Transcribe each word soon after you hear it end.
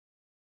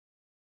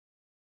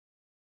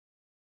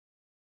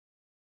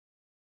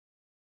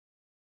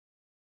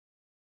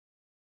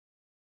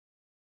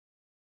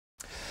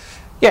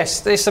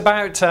Yes, it's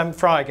about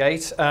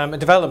Friargate, a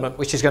development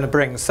which is going to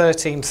bring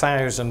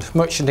 13,000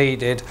 much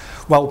needed,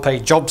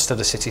 well-paid jobs to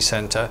the city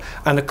centre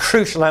and a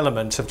crucial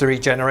element of the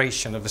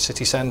regeneration of the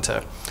city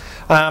centre.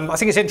 I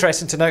think it's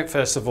interesting to note,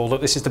 first of all,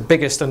 that this is the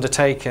biggest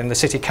undertaking the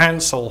City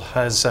Council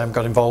has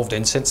got involved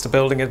in since the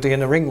building of the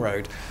inner ring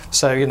road.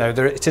 So, you know,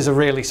 it is a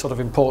really sort of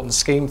important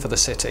scheme for the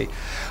city.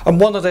 And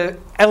one of the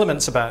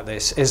elements about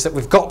this is that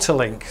we've got to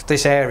link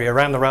this area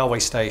around the railway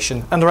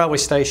station and the railway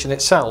station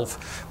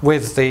itself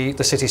with the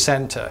city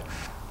centre.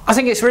 I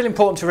think it's really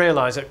important to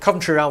realise that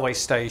Coventry railway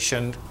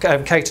station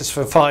caters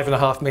for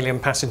 5.5 million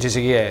passengers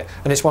a year,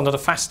 and it's one of the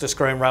fastest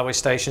growing railway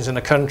stations in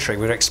the country.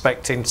 We're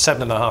expecting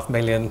 7.5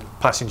 million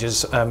passengers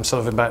sort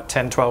of in about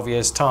 10-12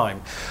 years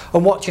time.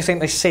 And what do you think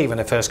they see when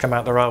they first come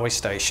out the railway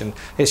station?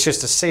 It's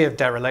just a sea of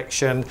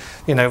dereliction.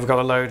 You know, we've got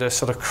a load of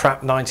sort of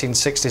crap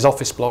 1960s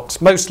office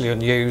blocks, mostly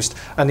unused,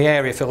 and the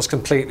area feels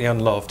completely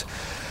unloved.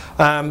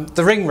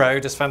 The ring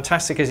road, as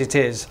fantastic as it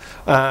is,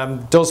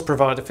 does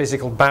provide a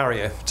physical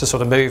barrier to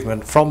sort of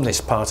movement from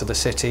this part of the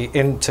city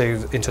into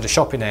the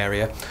shopping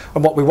area.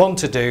 And what we want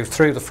to do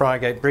through the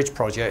Friargate Bridge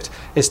project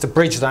is to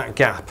bridge that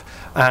gap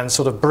and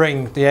sort of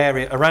bring the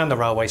area around the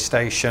railway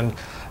station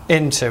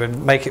into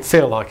and make it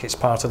feel like it's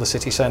part of the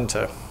city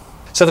centre.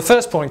 So the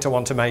first point I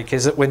want to make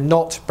is that we're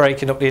not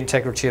breaking up the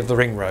integrity of the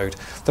ring road.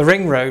 The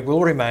ring road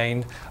will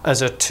remain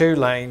as a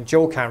two-lane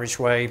dual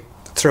carriageway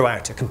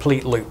throughout, a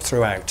complete loop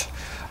throughout.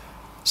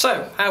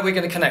 So, how are we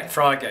going to connect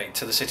Friargate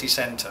to the city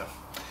centre?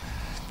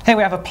 Here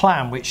we have a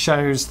plan which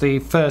shows the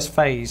first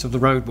phase of the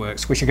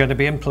roadworks, which are going to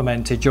be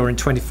implemented during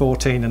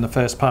 2014 and the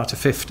first part of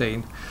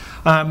 15.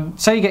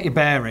 So you get your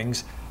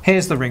bearings.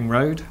 Here's the ring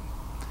road.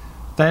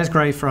 There's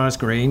Greyfriars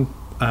Green,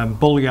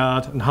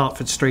 Bullyard and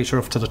Hertford Street are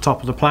off to the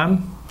top of the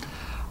plan.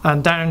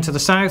 And down to the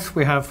south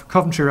we have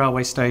Coventry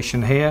railway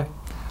station here,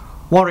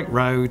 Warwick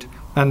Road,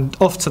 and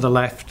off to the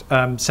left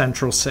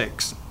Central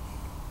 6.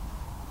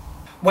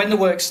 When the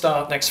works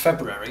start next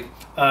February,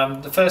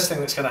 the first thing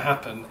that's going to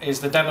happen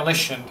is the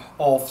demolition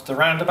of the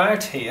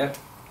roundabout here,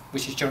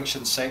 which is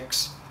junction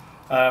 6.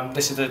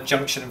 This is the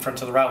junction in front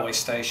of the railway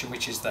station,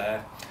 which is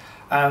there,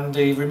 and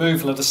the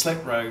removal of the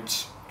slip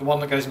roads, the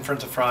one that goes in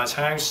front of Friar's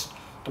House,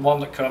 the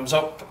one that comes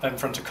up in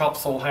front of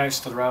Copthall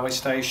House to the railway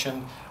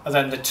station, and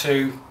then the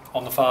two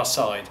on the far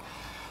side.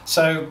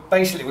 So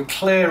basically we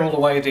clear all the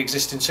way the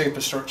existing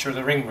superstructure of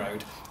the ring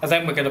road, and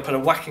then we're going to put a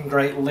whacking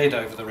great lid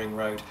over the ring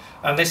road.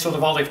 And this sort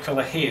of olive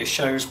colour here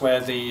shows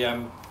where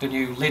the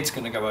new lid's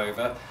going to go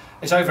over.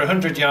 It's over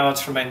 100 yards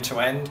from end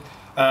to end.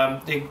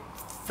 The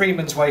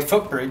Freeman's Way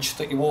footbridge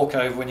that you walk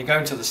over when you go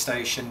into the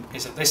station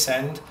is at this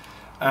end,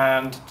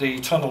 and the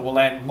tunnel will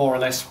end more or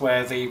less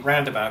where the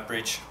roundabout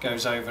bridge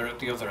goes over at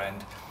the other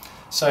end.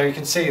 So you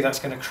can see that's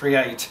going to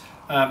create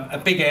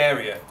a big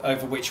area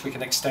over which we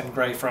can extend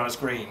Greyfriars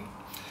Green.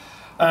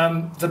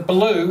 The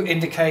blue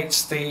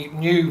indicates the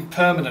new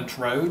permanent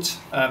roads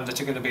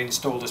that are going to be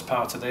installed as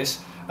part of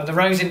this, and the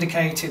roads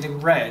indicated in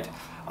red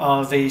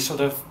are the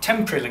sort of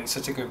temporary links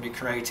that are going to be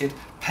created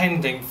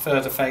pending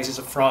further phases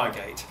of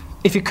Friargate.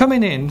 If you're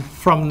coming in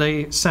from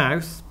the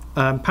south,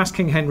 past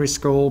King Henry's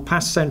School,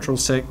 past Central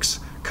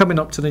 6, coming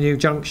up to the new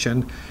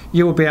junction,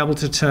 you will be able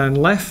to turn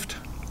left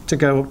to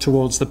go up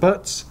towards the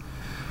Butts.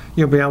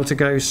 You'll be able to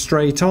go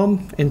straight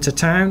on into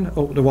town,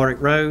 up the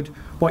Warwick Road.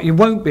 What you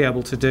won't be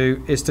able to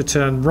do is to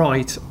turn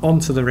right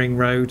onto the ring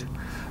road,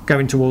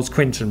 going towards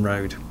Quinton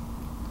Road.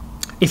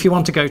 If you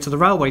want to go to the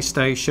railway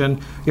station,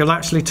 you'll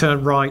actually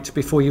turn right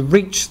before you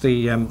reach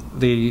the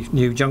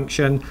new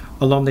junction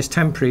along this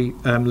temporary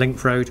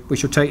link road,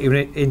 which will take you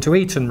into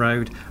Eaton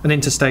Road and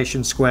into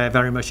Station Square,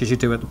 very much as you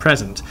do at the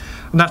present.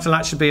 And that will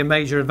actually be a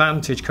major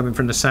advantage coming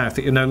from the south,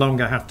 that you no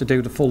longer have to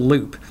do the full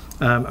loop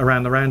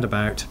around the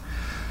roundabout.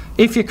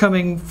 If you're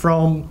coming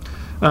from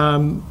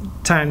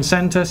town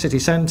centre, city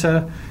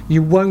centre,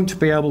 you won't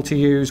be able to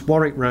use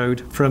Warwick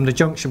Road from the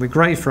junction with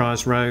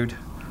Greyfriars Road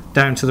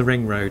down to the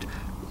ring road.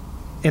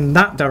 In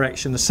that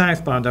direction, the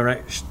southbound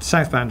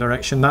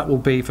direction, that will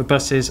be for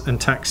buses and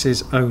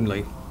taxis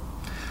only.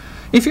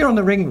 If you're on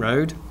the ring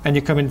road and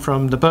you're coming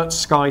from the Butts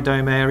Sky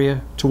Dome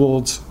area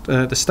towards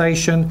the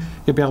station,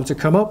 you'll be able to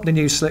come up the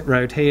new slip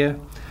road here,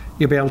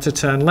 you'll be able to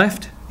turn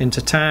left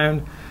into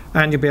town,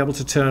 and you'll be able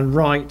to turn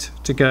right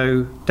to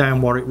go down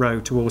Warwick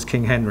Road towards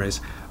King Henry's,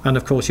 and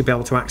of course you'll be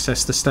able to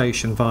access the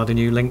station via the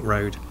new link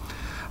road.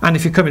 And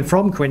if you're coming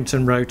from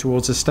Quinton Road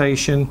towards the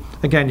station,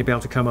 again you'll be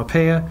able to come up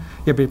here,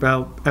 you'll be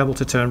able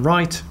to turn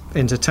right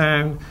into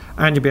town,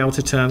 and you'll be able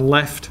to turn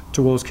left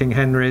towards King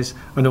Henry's,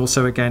 and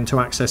also again to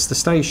access the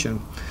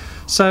station.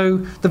 So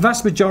the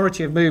vast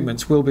majority of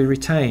movements will be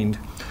retained.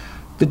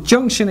 The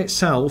junction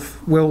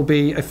itself will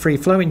be a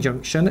free-flowing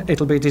junction.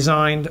 It'll be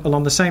designed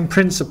along the same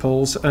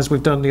principles as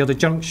we've done the other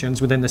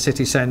junctions within the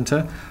city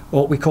centre,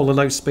 or what we call a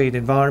low-speed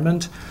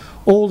environment.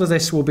 All of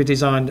this will be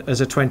designed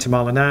as a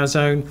 20-mile-an-hour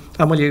zone,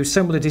 and we'll use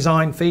similar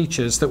design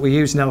features that we're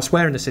using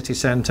elsewhere in the city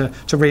centre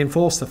to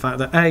reinforce the fact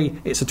that A,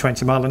 it's a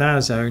 20-mile-an-hour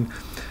zone,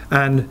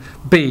 and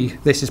B,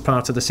 this is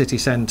part of the city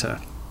centre.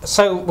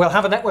 So we'll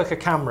have a network of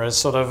cameras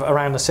sort of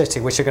around the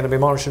city which are going to be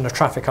monitoring the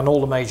traffic on all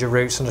the major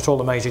routes and at all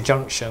the major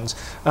junctions,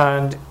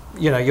 and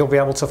you'll be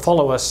able to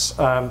follow us,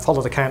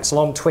 follow the council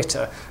on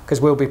Twitter,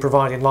 because we'll be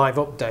providing live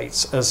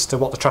updates as to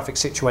what the traffic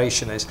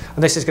situation is.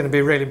 And this is going to be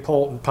a really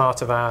important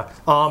part of our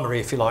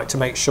armoury, if you like, to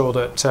make sure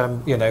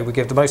that we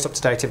give the most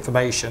up-to-date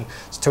information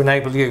to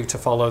enable you to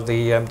follow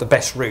the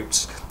best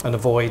routes and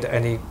avoid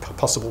any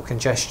possible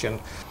congestion.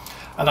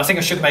 And I think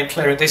I should make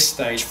clear at this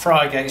stage,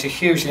 Friargate is a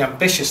hugely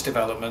ambitious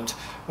development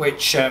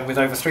which, with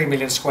over 3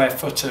 million square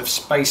foot of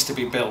space to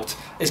be built,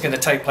 is going to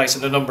take place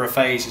in a number of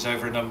phases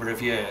over a number of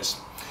years.